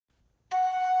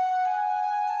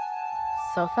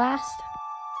Sofast?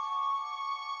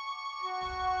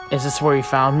 Is this where you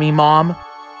found me, Mom?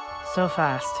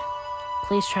 Sofast.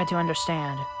 Please try to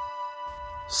understand.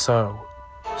 So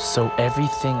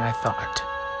everything I thought,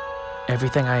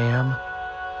 everything I am,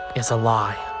 is a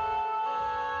lie.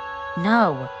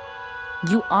 No.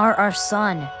 You are our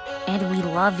son, and we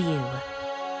love you.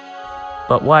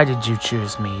 But why did you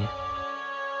choose me?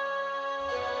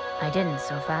 I didn't,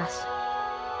 Sofast.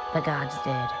 The gods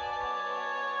did.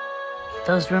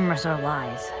 Those rumors are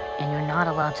lies, and you're not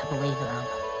allowed to believe them.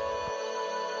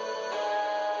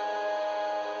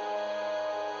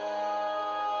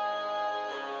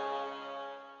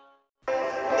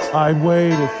 I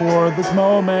waited for this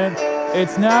moment.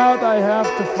 It's now that I have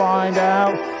to find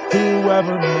out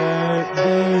whoever made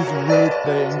these root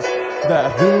things,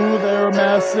 that who they're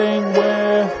messing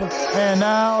with. And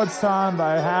now it's time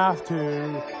that I have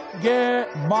to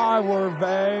get my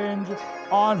revenge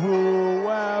on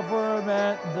whoever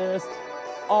meant this,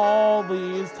 all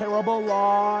these terrible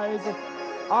lies.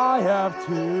 I have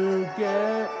to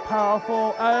get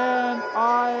powerful, and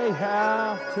I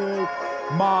have to.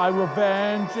 My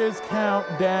revenge is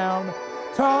countdown.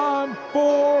 Time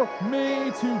for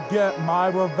me to get my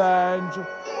revenge.